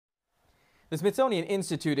The Smithsonian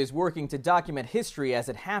Institute is working to document history as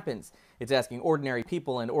it happens. It's asking ordinary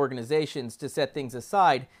people and organizations to set things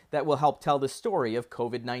aside that will help tell the story of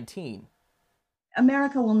COVID-19.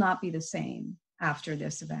 America will not be the same after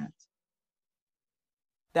this event.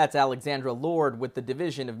 That's Alexandra Lord with the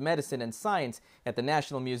Division of Medicine and Science at the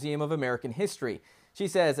National Museum of American History. She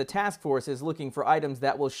says a task force is looking for items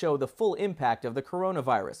that will show the full impact of the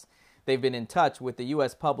coronavirus. They've been in touch with the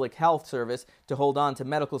U.S. Public Health Service to hold on to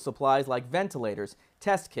medical supplies like ventilators,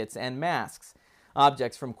 test kits, and masks.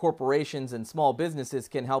 Objects from corporations and small businesses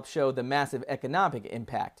can help show the massive economic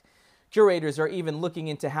impact. Curators are even looking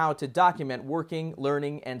into how to document working,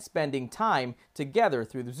 learning, and spending time together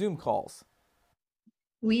through the Zoom calls.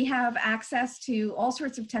 We have access to all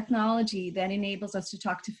sorts of technology that enables us to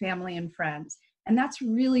talk to family and friends. And that's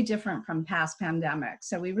really different from past pandemics.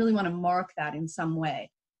 So we really want to mark that in some way.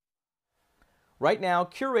 Right now,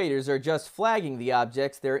 curators are just flagging the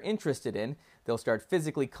objects they're interested in. They'll start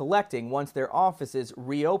physically collecting once their offices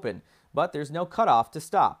reopen, but there's no cutoff to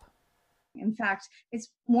stop. In fact, it's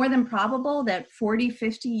more than probable that 40,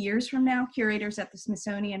 50 years from now, curators at the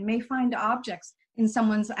Smithsonian may find objects in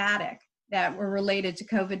someone's attic that were related to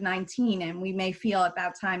COVID-19, and we may feel at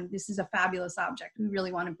that time, this is a fabulous object. We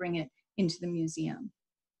really want to bring it into the museum.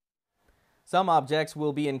 Some objects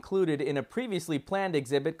will be included in a previously planned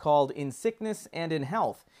exhibit called In Sickness and in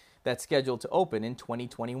Health that's scheduled to open in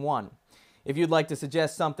 2021. If you'd like to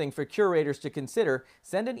suggest something for curators to consider,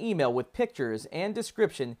 send an email with pictures and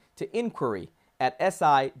description to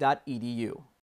inquiry@si.edu.